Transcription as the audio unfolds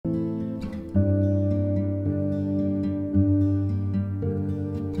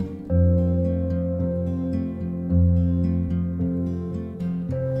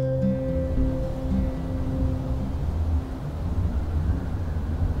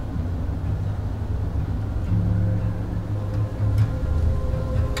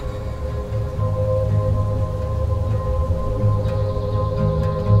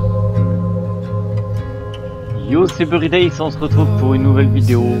Yo, c'est Days, on se retrouve pour une nouvelle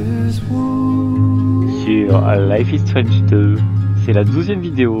vidéo sur Life is Strange 2. C'est la 12e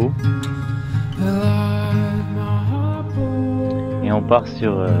vidéo. Et on part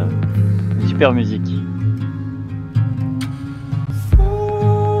sur une super musique.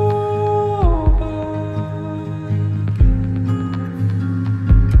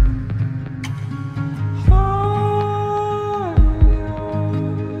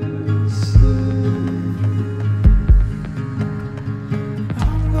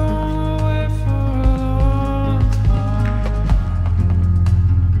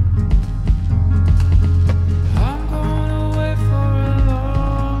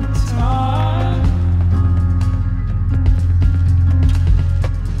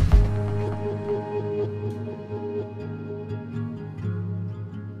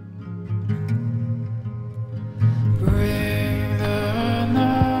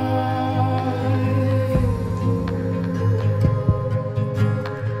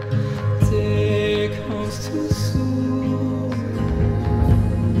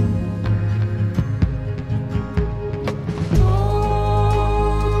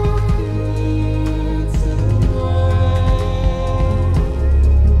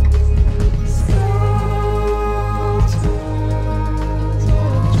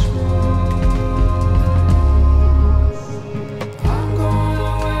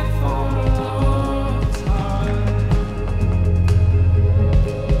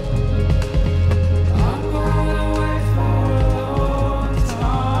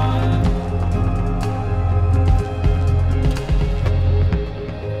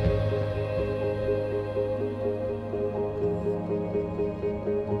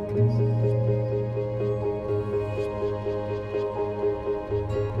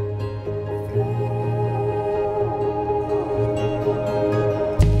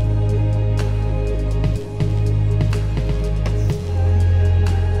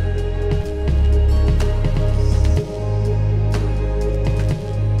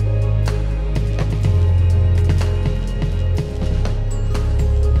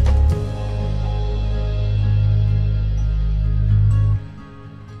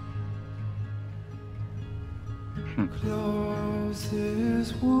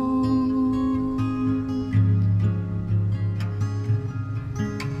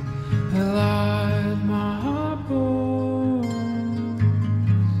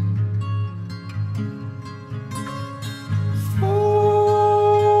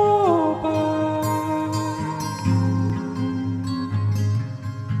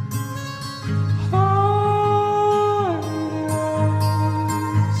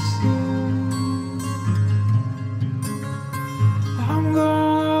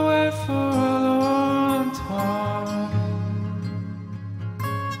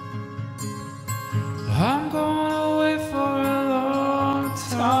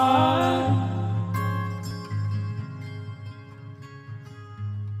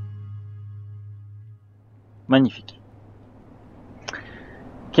 Magnifique.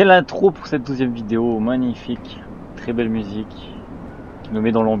 Quelle intro pour cette 12e vidéo, magnifique. Très belle musique qui nous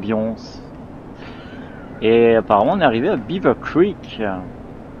met dans l'ambiance. Et apparemment on est arrivé à Beaver Creek.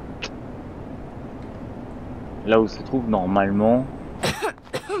 Là où se trouvent normalement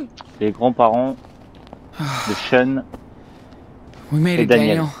les grands-parents de Sean et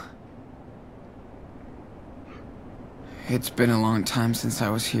Daniel. It's been a long time since I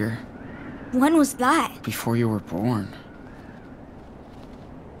was here. When was that? Before you were born.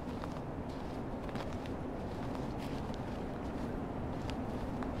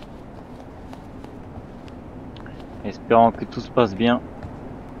 Espérons que tout se passe bien.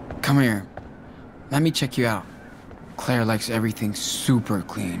 Come here. Let me check you out. Claire likes everything super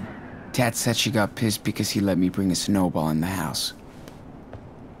clean. Dad said she got pissed because he let me bring a snowball in the house.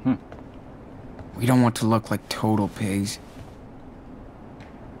 We don't want to look like total pigs.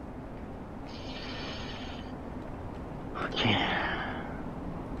 Ok.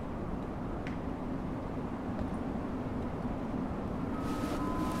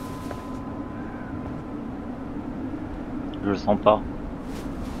 Je le sens pas.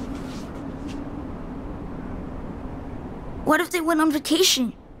 What if they went on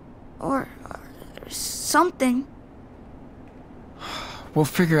vacation? Or something. We'll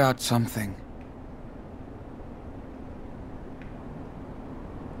figure out something.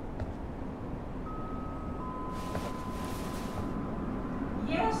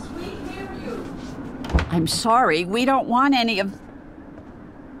 Yes, we hear you. I'm sorry, we don't want any of...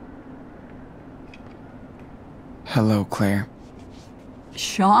 Hello, Claire.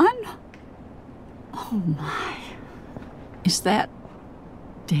 Sean? Oh my. Is that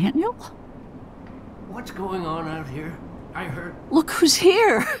Daniel? What's going on out here? I heard... Look who's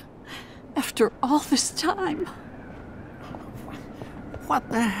here! After all this time. What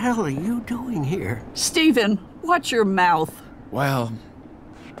the hell are you doing here? Stephen, watch your mouth. Well,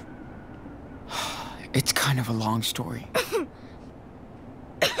 it's kind of a long story.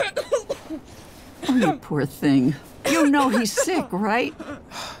 Oh, you poor thing. You know he's sick, right?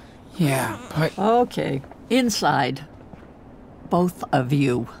 Yeah, but... Okay, inside. Both of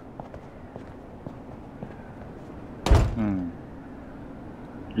you.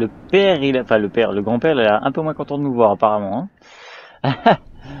 Le père, enfin le père, le grand-père, il a l'air un peu moins content de nous voir apparemment. Hein.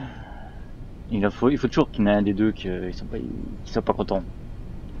 il faut toujours qu'il y en ait un des deux qui soit pas content.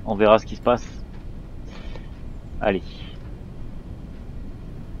 On verra ce qui se passe. Allez.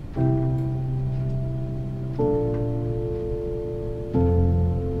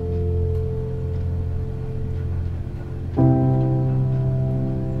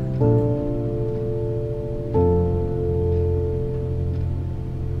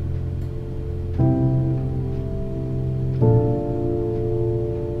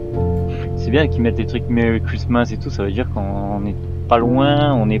 C'est bien qu'ils mettent des trucs Merry Christmas et tout, ça veut dire qu'on est pas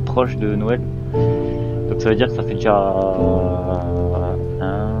loin, on est proche de Noël. Donc ça veut dire que ça fait déjà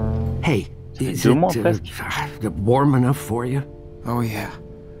Hey, is 2 mois presque. Warm enough for you? Oh, yeah.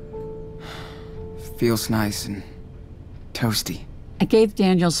 Feels nice and toasty. I gave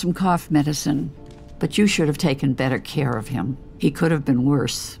Daniel some cough medicine, but you should have taken better care of him. He could have been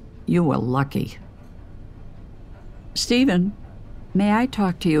worse. You were lucky. Stephen, may I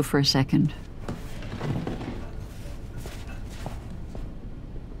talk to you for a second?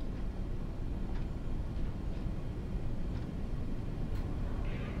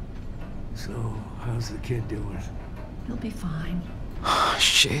 So, how's the kid doing? He'll be fine. Oh,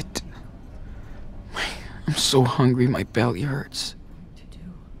 shit. I'm so hungry, my belly hurts. To do.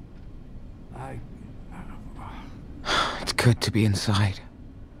 It's good to be inside.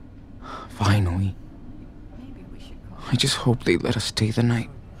 Finally. Maybe we should go. I just hope they let us stay the night.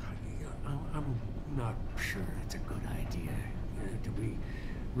 I'm not sure it's a good idea. Do we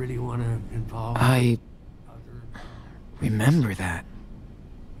really want to involve I other... remember that.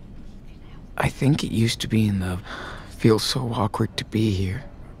 I think it used to be in the... Feels so awkward to be here.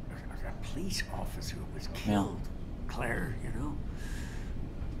 A police officer was killed. Claire, you know?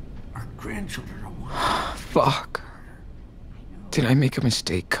 Our grandchildren are one. Fuck. Did I make a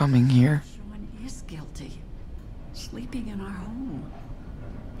mistake coming here? Sean is guilty. Sleeping in our home.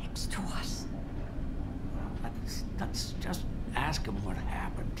 Next to us. Let's just ask him what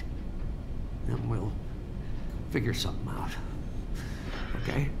happened. Then we'll figure something out.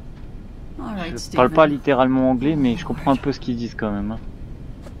 Okay? All right, Je parle pas Stephen. littéralement anglais, mais je comprends un peu ce qu'ils disent quand même. Hein.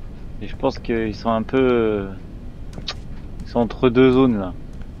 Et je pense qu'ils sont un peu... Ils sont entre deux zones là.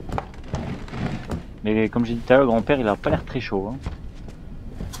 Mais comme j'ai dit tout à l'heure, le grand-père il a pas l'air très chaud. Hein.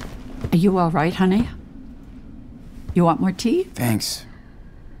 Are you all right, honey? You want more tea? Thanks.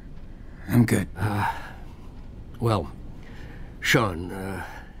 I'm good. Well, Sean,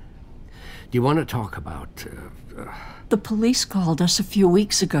 do you want to talk about... The police called us a few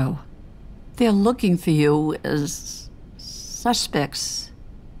weeks ago. They're looking for you as suspects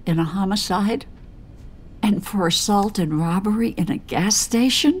in a homicide and for assault and robbery in a gas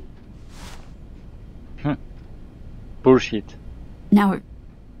station. Bullshit. Now,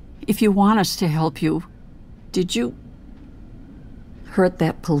 if you want us to help you, did you hurt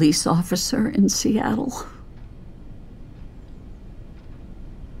that police officer in Seattle?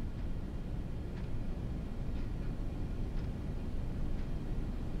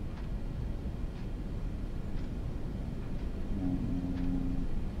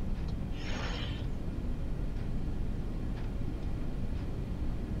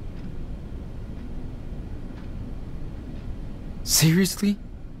 Seriously?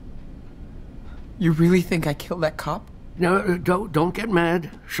 You really think I killed that cop? No, don't get mad.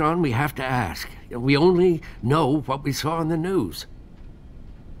 Sean, we have to ask. We only know what we saw in the news.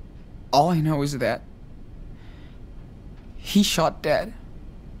 All I know is that he shot Dad.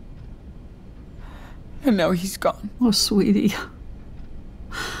 And now he's gone. Oh, sweetie.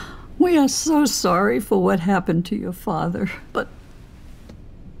 We are so sorry for what happened to your father, but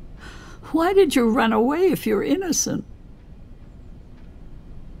why did you run away if you're innocent?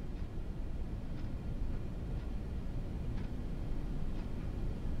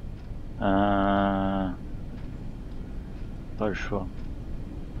 Pas le choix.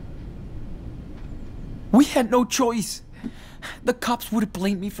 We had no choice. The cops would have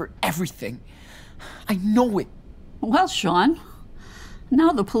blamed me for everything. I know it. Well, Sean,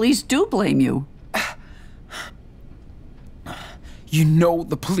 now the police do blame you. You know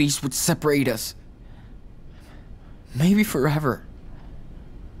the police would separate us. Maybe forever.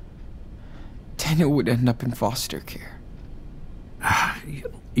 Daniel would end up in foster care.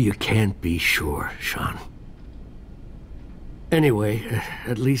 You can't be sure, Sean. Anyway,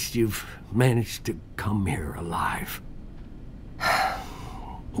 at least you've managed to come here alive.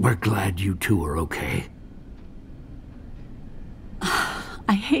 We're glad you two are okay.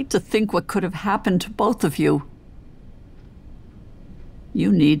 I hate to think what could have happened to both of you.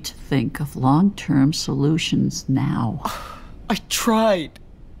 You need to think of long-term solutions now. I tried.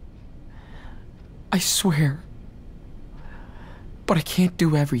 I swear. But I can't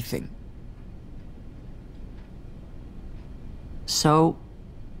do everything. So,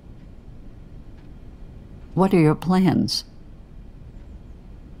 what are your plans?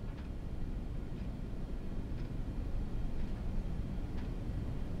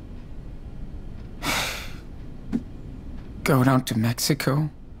 Go down to Mexico,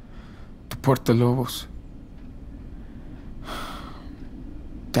 to Puerto Lobos.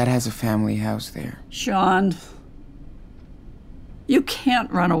 Dad has a family house there. Sean, you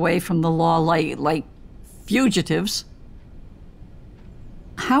can't run away from the law like fugitives.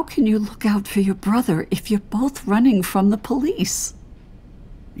 How can you look out for your brother if you're both running from the police?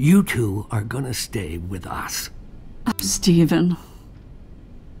 You two are gonna stay with us. Stephen,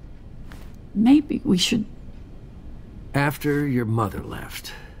 maybe we should... After your mother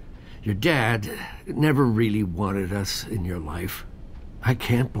left, your dad never really wanted us in your life. I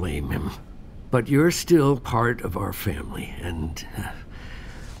can't blame him. But you're still part of our family, and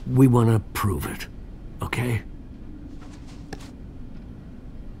we want to prove it, okay?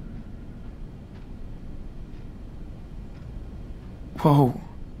 Whoa,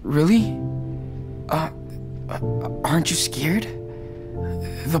 really? Aren't you scared?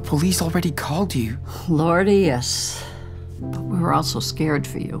 The police already called you. Lordy, yes. But we're also scared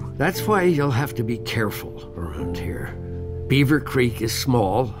for you. That's why you'll have to be careful around here. Beaver Creek is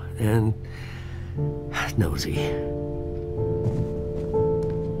small and nosy.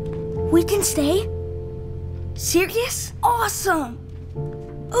 We can stay? Serious? Awesome!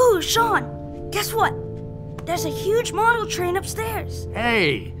 Ooh, Sean, guess what? There's a huge model train upstairs.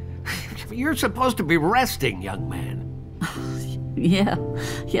 Hey, you're supposed to be resting, young man. Yeah,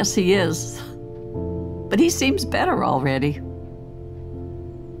 yes he is. But he seems better already.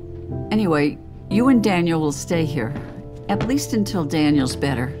 Anyway, you and Daniel will stay here. At least until Daniel's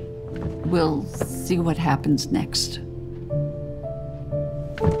better. We'll see what happens next.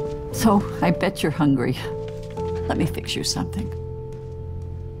 So, I bet you're hungry. Let me fix you something.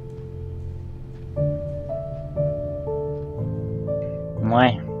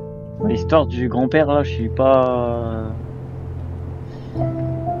 Ouais. L'histoire du grand-père, là, je suis pas...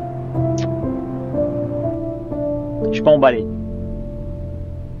 Je suis pas emballé.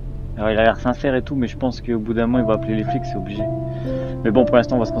 Alors, il a l'air sincère et tout, mais je pense qu'au bout d'un moment, il va appeler les flics, c'est obligé. Mais bon, pour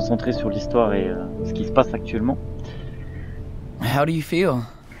l'instant, on va se concentrer sur l'histoire et ce qui se passe actuellement. How do you feel,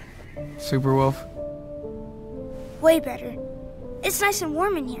 Superwolf? Way better. It's nice and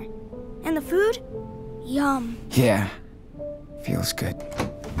warm in here. And the food? Yum. Yeah, feels good.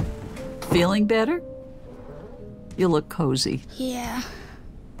 Feeling better? You look cozy. Yeah.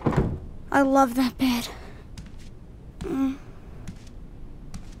 I love that bed.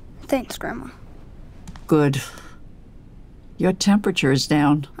 Thanks, Grandma. Good. Your temperature is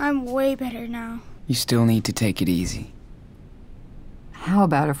down. I'm way better now. You still need to take it easy. How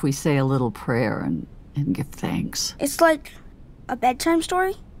about if we say a little prayer and give thanks? It's like a bedtime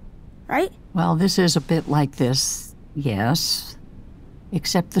story, right? Well, this is a bit like this, yes.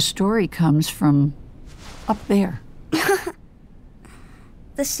 Except the story comes from up there.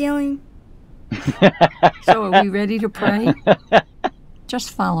 The ceiling. So are we ready to pray?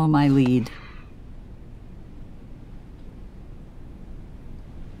 Just follow my lead.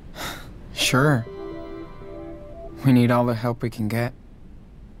 Sure. We need all the help we can get.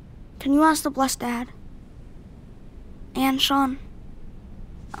 Can you ask the blessed Dad? And Sean.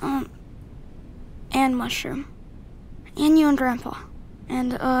 And Mushroom. And you and Grandpa.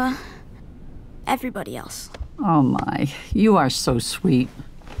 And, everybody else. Oh my, you are so sweet.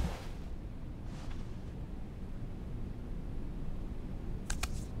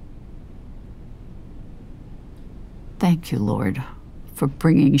 Thank you, Lord, for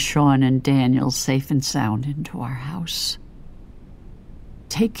bringing Sean and Daniel safe and sound into our house.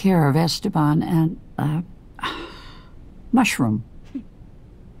 Take care of Esteban and, Mushroom.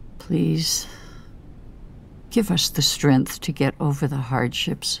 Please, give us the strength to get over the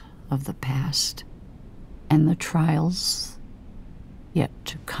hardships of the past and the trials yet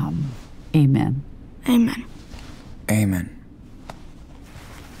to come. Amen. Amen. Amen.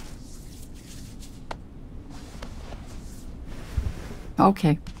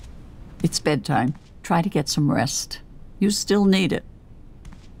 Okay. It's bedtime. Try to get some rest. You still need it.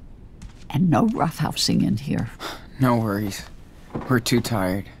 And no roughhousing in here. No worries. We're too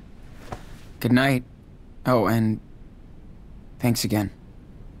tired. Good night. Oh, and thanks again.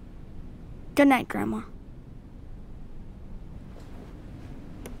 Good night, Grandma.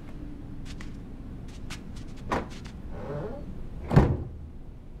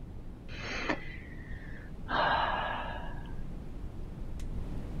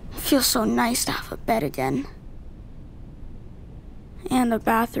 Feels so nice to have a bed again. And a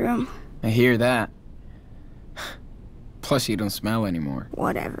bathroom. I hear that. Plus, you don't smell anymore.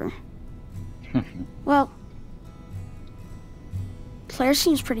 Whatever. Well, Claire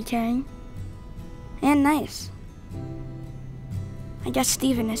seems pretty caring. And nice. I guess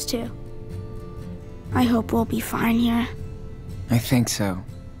Steven is too. I hope we'll be fine here. I think so.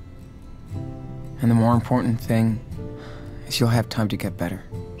 And the more important thing is you'll have time to get better.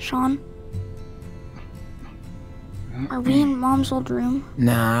 Sean? Are we in Mom's old room?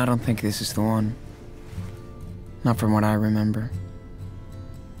 Nah, I don't think this is the one. Not from what I remember.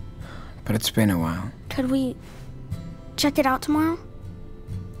 But it's been a while. Could we check it out tomorrow?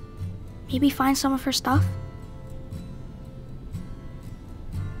 Maybe find some of her stuff?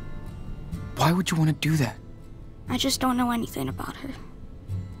 Why would you want to do that? I just don't know anything about her.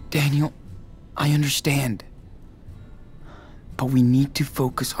 Daniel, I understand. But we need to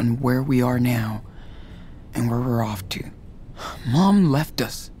focus on where we are now and where we're off to. Mom left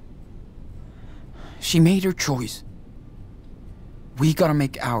us. She made her choice. We gotta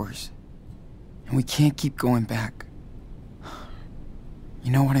make ours. And we can't keep going back.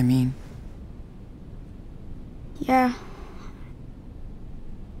 You know what I mean? Yeah.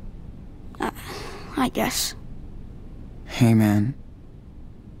 I guess. Hey, man.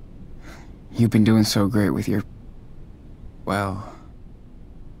 You've been doing so great with your... well...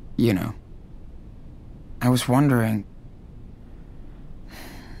 you know. I was wondering...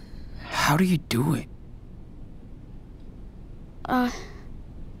 how do you do it?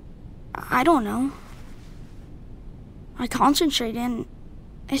 I don't know. I concentrate and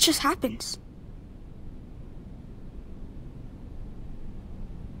it just happens.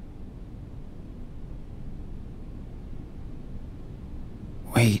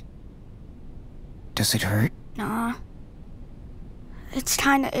 Wait. Does it hurt? Nah. It's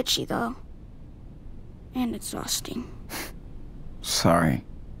kinda itchy though. And exhausting. Sorry.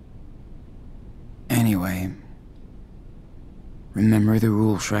 Anyway. Remember the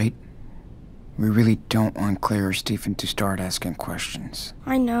rules, right? We really don't want Claire or Stephen to start asking questions.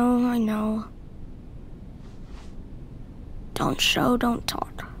 I know. Don't show, don't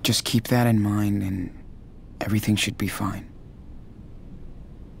talk. Just keep that in mind and everything should be fine.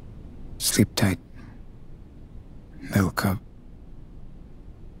 Sleep tight, little cub.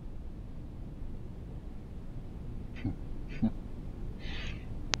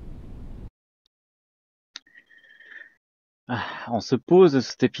 Ah, on se pose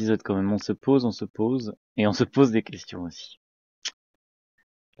cet épisode quand même, on se pose, et on se pose des questions aussi.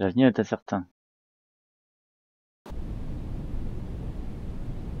 L'avenir est incertain.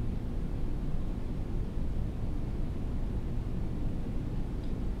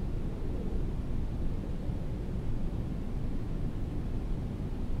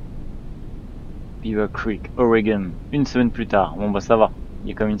 Beaver Creek, Oregon, une semaine plus tard. Bon bah ça va, il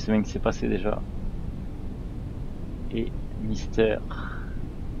y a quand même une semaine qui s'est passée déjà. Et Mister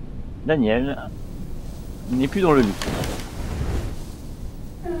Daniel n'est plus dans le lit.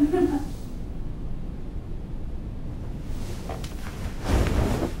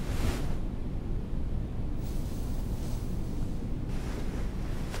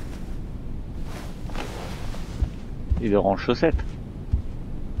 Il est en chaussettes.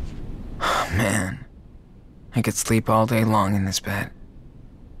 Man, I could sleep all day long in this bed.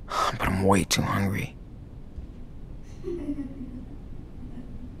 But I'm way too hungry.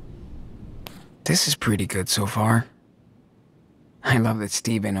 This is pretty good so far. I love that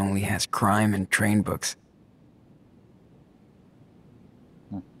Steven only has crime and train books.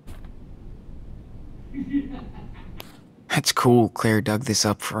 That's cool Claire dug this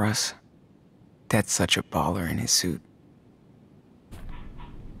up for us. That's such a baller in his suit.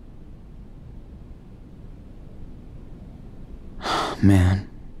 Man,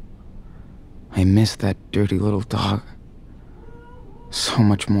 I miss that dirty little dog so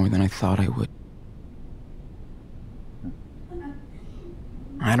much more than I thought I would.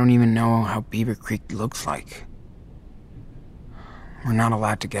 I don't even know how Beaver Creek looks like. We're not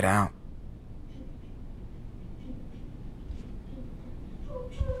allowed to get out.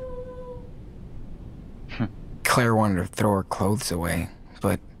 Claire wanted to throw her clothes away,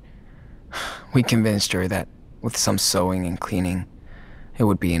 but we convinced her that with some sewing and cleaning, it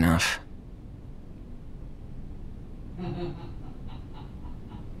would be enough.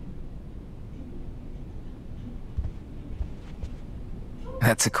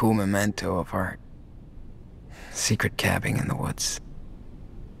 That's a cool memento of our secret cabin in the woods.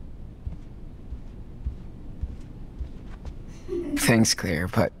 Thanks, Claire,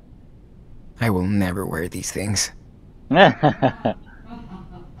 but I will never wear these things.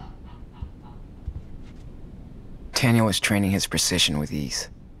 Daniel was training his precision with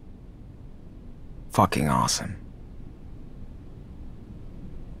ease. Fucking awesome.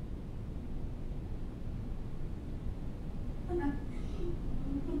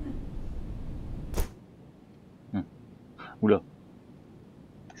 Oula.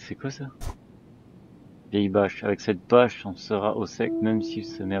 C'est quoi ça? Vieille bâche. Avec cette bâche, on sera au sec même s'il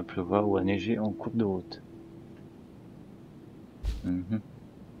se met à pleuvoir ou à neiger en cours de route.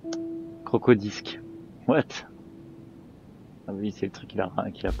 Crocodisque. What? Ah oui, c'est le truc qu'il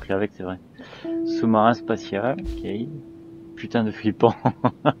a pris avec, c'est vrai. Sous-marin spatial. Ok. Putain de flippant.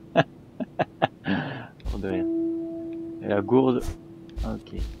 Pour de rire. Et la gourde.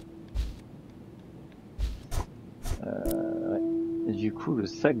 Ok. Ouais. Et du coup, le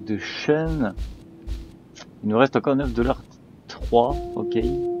sac de chaîne. Il nous reste encore 9,3 $. Ok.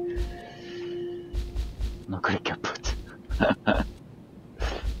 On a encore les capotes.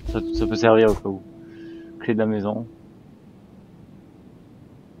 ça peut servir au cas où. Clé de la maison.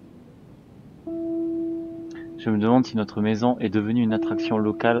 Je me demande si notre maison est devenue une attraction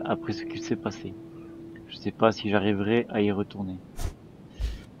locale après ce qui s'est passé. Je sais pas si j'arriverai à y retourner.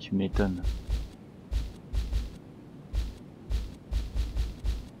 Tu m'étonnes.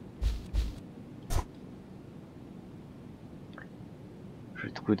 Je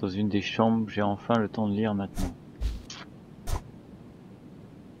vais trouver dans une des chambres, j'ai enfin le temps de lire maintenant.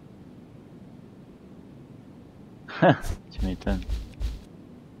 Tu m'étonnes.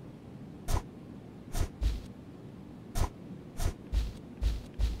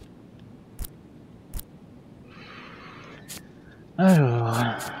 Alors,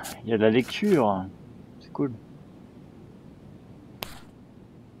 il y a de la lecture, c'est cool.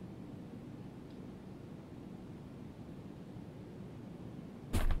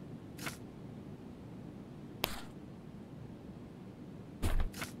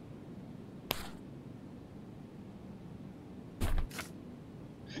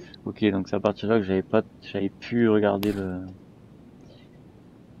 Ok, donc c'est à partir de là que j'avais pu regarder le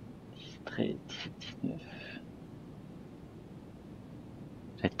 13, 19.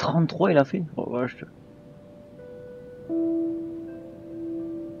 J'avais 33 il a fait. Oh vache.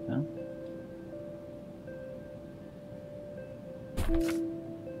 Hein?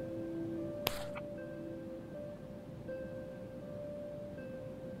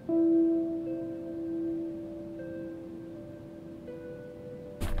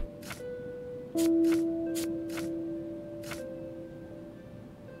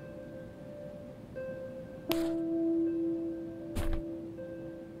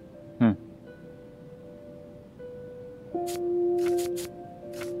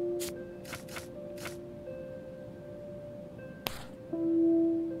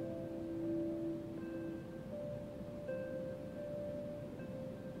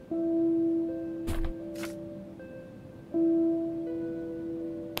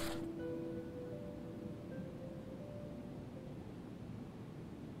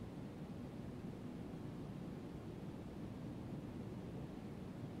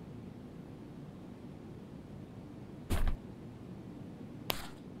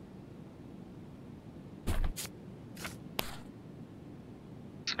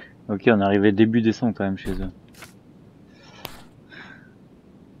 Ok, on est arrivé début décembre quand même chez eux.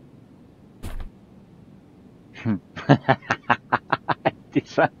 T'es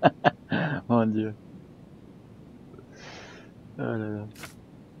ça. Mon dieu. Oh là là.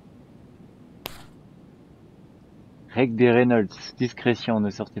 Règle des Reynolds. Discrétion, ne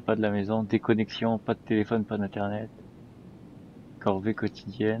sortez pas de la maison. Déconnexion, pas de téléphone, pas d'internet. Corvée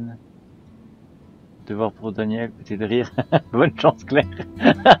quotidienne. Devoir pour Daniel, côté de rire. Bonne chance Claire.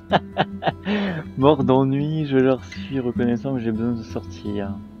 Mort d'ennui, je leur suis reconnaissant que j'ai besoin de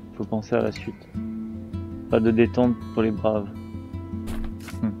sortir. Faut penser à la suite. Pas de détente pour les braves.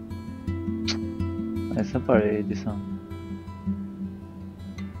 Ouais, sympa les dessins.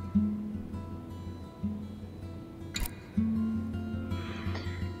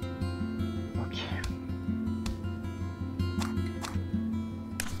 Ok.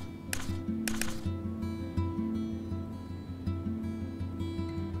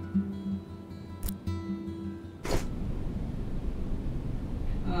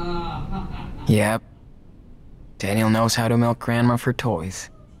 Yep. Daniel knows how to milk Grandma for toys.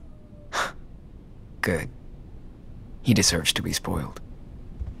 Good. He deserves to be spoiled.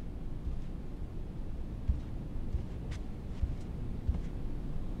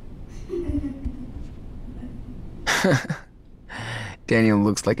 Daniel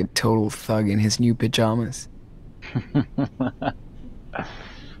looks like a total thug in his new pajamas.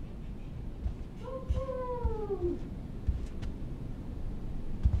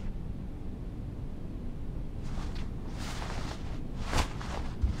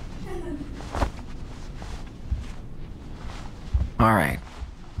 All right.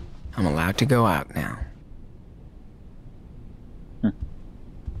 I'm allowed to go out now.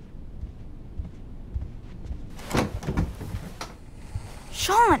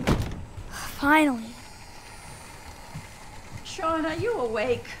 Sean! Finally. Sean, are you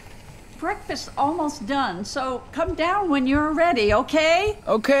awake? Breakfast's almost done, so come down when you're ready, okay?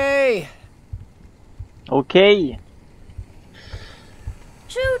 Okay. Ok.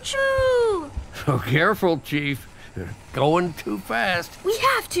 Choo-choo! So careful, Chief. Going too fast. We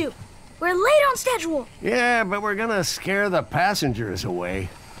have to. We're late on schedule. Yeah, but we're gonna scare the passengers away.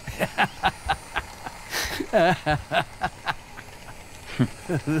 I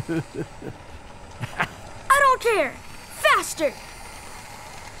don't care. Faster!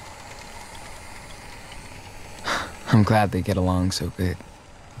 I'm glad they get along so good.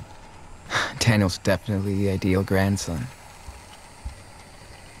 Daniel's definitely the ideal grandson.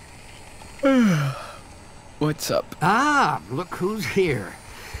 What's up? Ah, look who's here.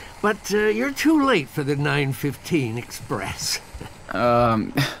 But you're too late for the 9:15 express.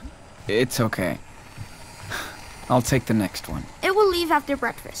 It's okay. I'll take the next one. It will leave after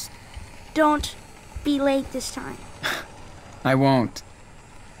breakfast. Don't be late this time. I won't.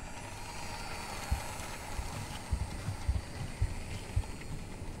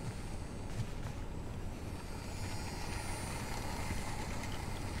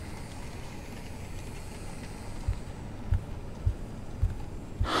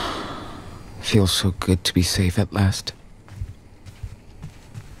 Feels so good to be safe at last.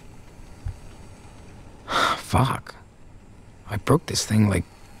 Fuck. I broke this thing like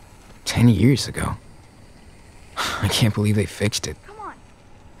 10 years ago. I can't believe they fixed it Come on.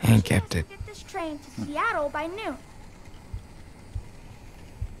 and kept it. Get this train to Seattle by noon.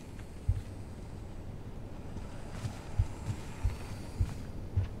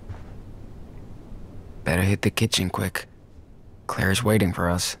 Better hit the kitchen quick. Claire's waiting for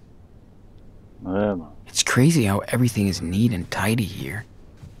us. Ouais, bah. It's crazy how everything is neat and tidy here.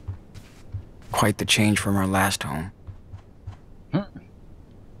 Quite the change from our last home.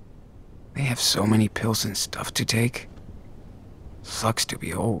 They have so many pills and stuff to take. Sucks to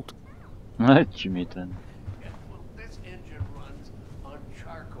be old. Ouais, tu m'étonnes. Well, this engine runs on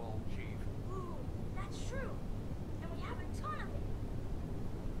charcoal, Chief. Ooh, that's true. And we have a ton of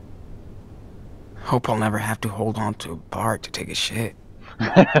it. Hope I'll never have to hold on to a bar to take a shit.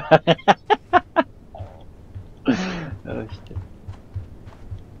 Oh, putain.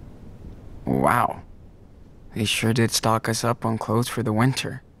 Wow. They sure did stock us up on clothes for the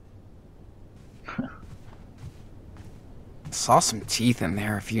winter. Saw some teeth in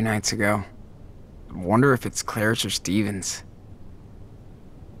there a few nights ago. Wonder if it's Claire's or Steven's.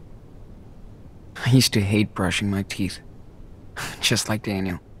 I used to hate brushing my teeth. Just like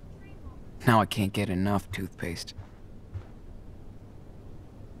Daniel. Now I can't get enough toothpaste.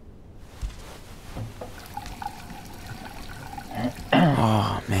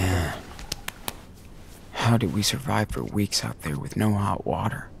 Oh, man. How did we survive for weeks out there with no hot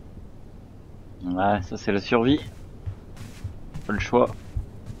water? Ouais, ça c'est la survie. Pas le choix.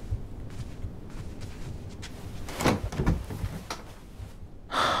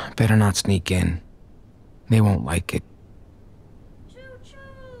 Better not sneak in. They won't like it.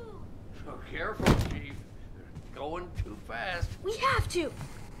 Choo-choo! So careful, Chief. Going too fast. We have to.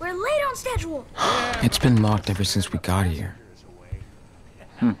 We're late on schedule. It's been locked ever since we got here.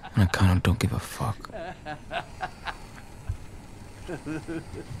 I kinda don't give a fuck.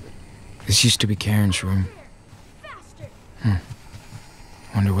 This used to be Karen's room. Faster!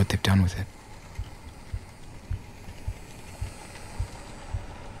 Wonder what they've done with it.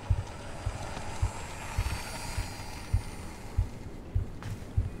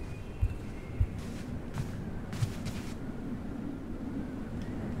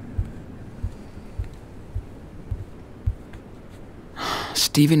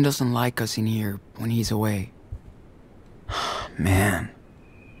 Steven doesn't like us in here when he's away. Man,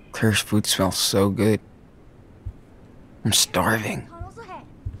 Claire's food smells so good. I'm starving. Tunnels ahead.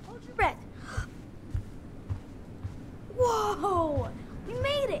 Hold your breath. Whoa! We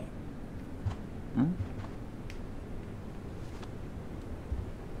made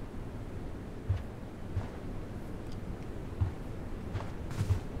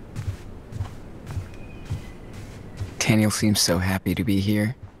Daniel seems so happy to be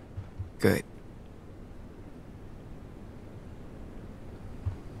here. Good.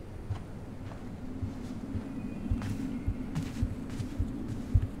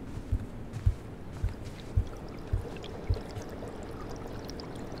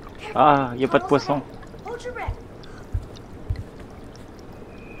 Ah, y a pas de poisson. Hold your breath.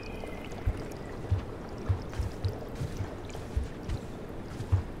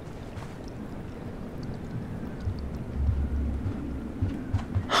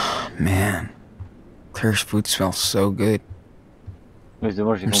 Man, Claire's food smells so good. Oui, c'est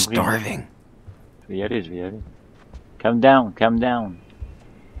bon, j'ai I'm compris. starving. Je vais y aller, je vais y aller. Calm down, calm down.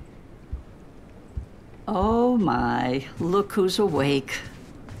 Oh my, look who's awake.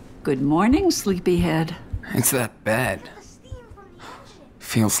 Good morning, sleepyhead. It's that bed.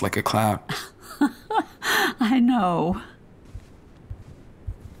 Feels like a cloud. I know.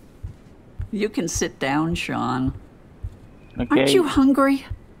 You can sit down, Sean. Ok. Aren't you hungry?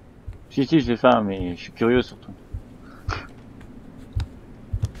 Si, j'ai faim, mais je suis curieux surtout.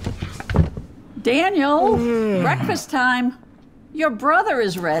 Daniel, breakfast time. Your brother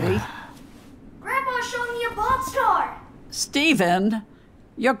is ready. Grandpa's showing me a boxcar. Stephen,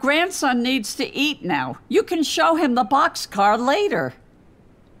 your grandson needs to eat now. You can show him the boxcar later.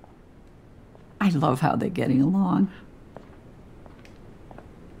 I love how they're getting along.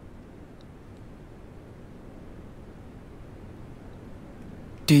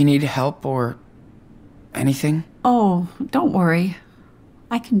 Do you need help or anything? Oh, don't worry.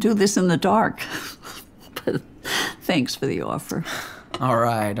 I can do this in the dark. But thanks for the offer. All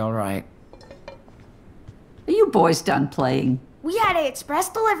right, all right. Are you boys done playing? We had a express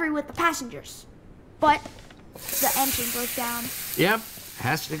delivery with the passengers, but the engine broke down. Yep,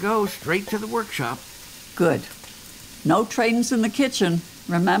 has to go straight to the workshop. Good. No trains in the kitchen,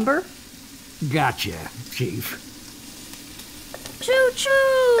 remember? Gotcha, Chief.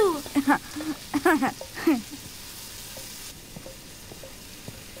 Choo-choo!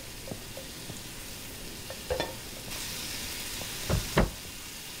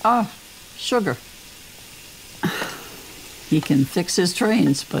 Ah, sugar. He can fix his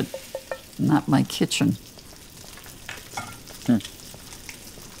trains, but not my kitchen.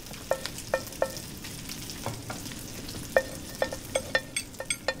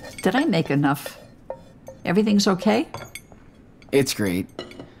 Did I make enough? Everything's okay? It's great.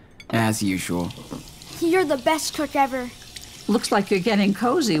 As usual. You're the best cook ever. Looks like you're getting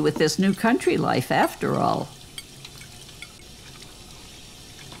cozy with this new country life after all.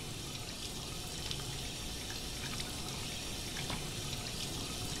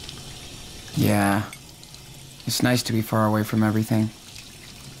 Yeah. It's nice to be far away from everything.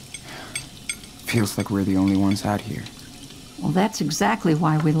 Feels like we're the only ones out here. Well, that's exactly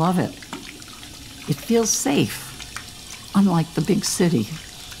why we love it. It feels safe, unlike the big city.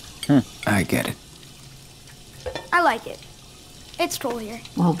 I get it. I like it. It's cool here.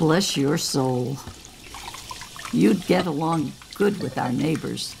 Well, bless your soul. You'd get along good with our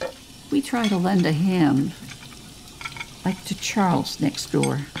neighbors. We try to lend a hand, like to Charles next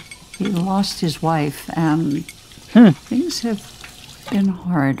door. He lost his wife, and things have been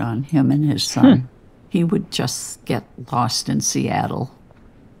hard on him and his son. He would just get lost in Seattle.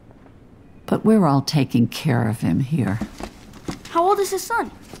 But we're all taking care of him here. How old is his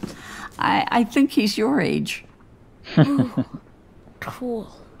son? I think he's your age.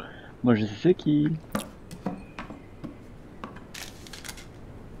 Cool. Moi je sais c'est qui.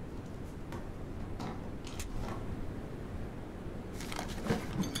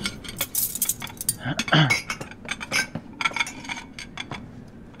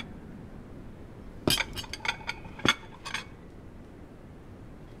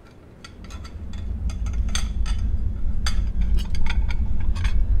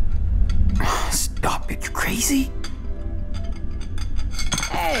 Stop it, you crazy?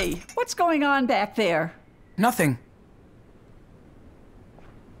 Hey, what's going on back there? Nothing.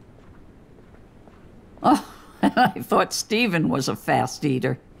 Oh, I thought Stephen was a fast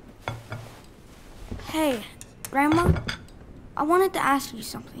eater. Hey, Grandma, I wanted to ask you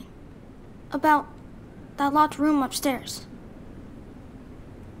something. About that locked room upstairs.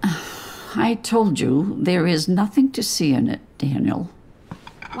 I told you there is nothing to see in it, Daniel.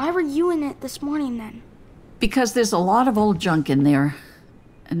 Why were you in it this morning then? Because there's a lot of old junk in there.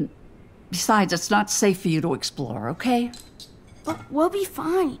 And besides, it's not safe for you to explore, okay? But we'll be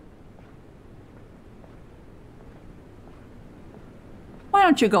fine. Why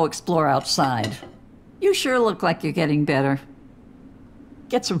don't you go explore outside? You sure look like you're getting better.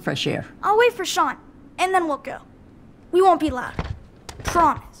 Get some fresh air. I'll wait for Sean, and then we'll go. We won't be loud.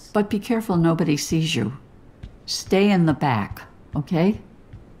 Promise. But be careful nobody sees you. Stay in the back, okay?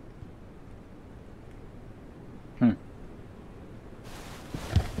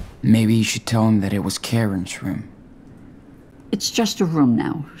 Maybe you should tell him that it was Karen's room. It's just a room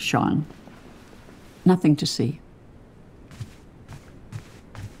now, Sean. Nothing to see.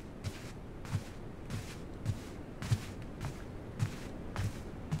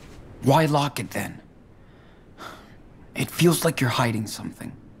 Why lock it then? It feels like you're hiding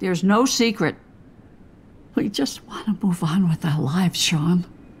something. There's no secret. We just want to move on with our lives, Sean.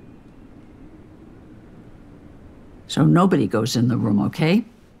 So nobody goes in the room, okay?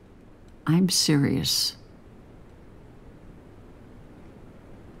 I'm serious.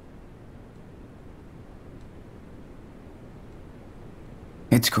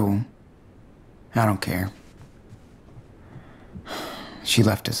 It's cool. I don't care. She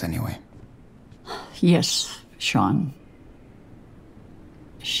left us anyway. Yes, Sean.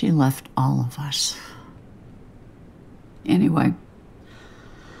 She left all of us. Anyway,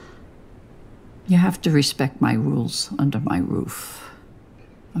 you have to respect my rules under my roof,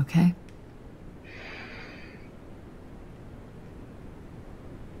 okay?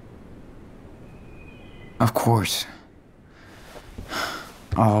 Of course.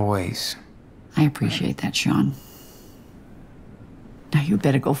 Always. I appreciate that, Sean. Now you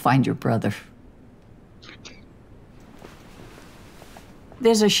better go find your brother.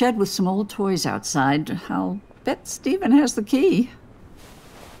 There's a shed with some old toys outside. I'll bet Stephen has the key.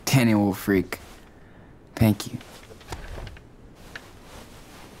 Daniel will freak. Thank you.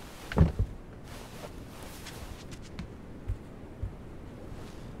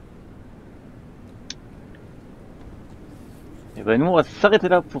 Et ben nous on va s'arrêter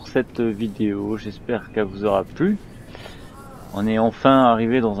là pour cette vidéo, j'espère qu'elle vous aura plu. On est enfin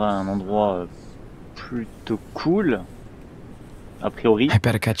arrivé dans un endroit plutôt cool, a priori. I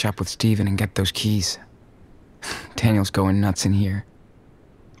better catch up with Steven and get those keys. Daniel's going nuts in here.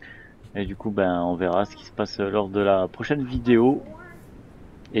 Et du coup ben on verra ce qui se passe lors de la prochaine vidéo.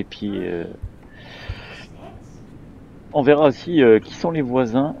 Et puis on verra aussi qui sont les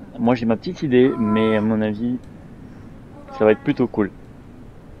voisins. Moi j'ai ma petite idée, mais à mon avis ça va être plutôt cool.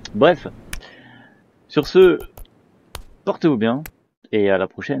 Bref, sur ce, portez-vous bien et à la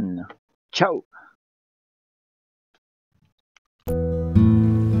prochaine. Ciao!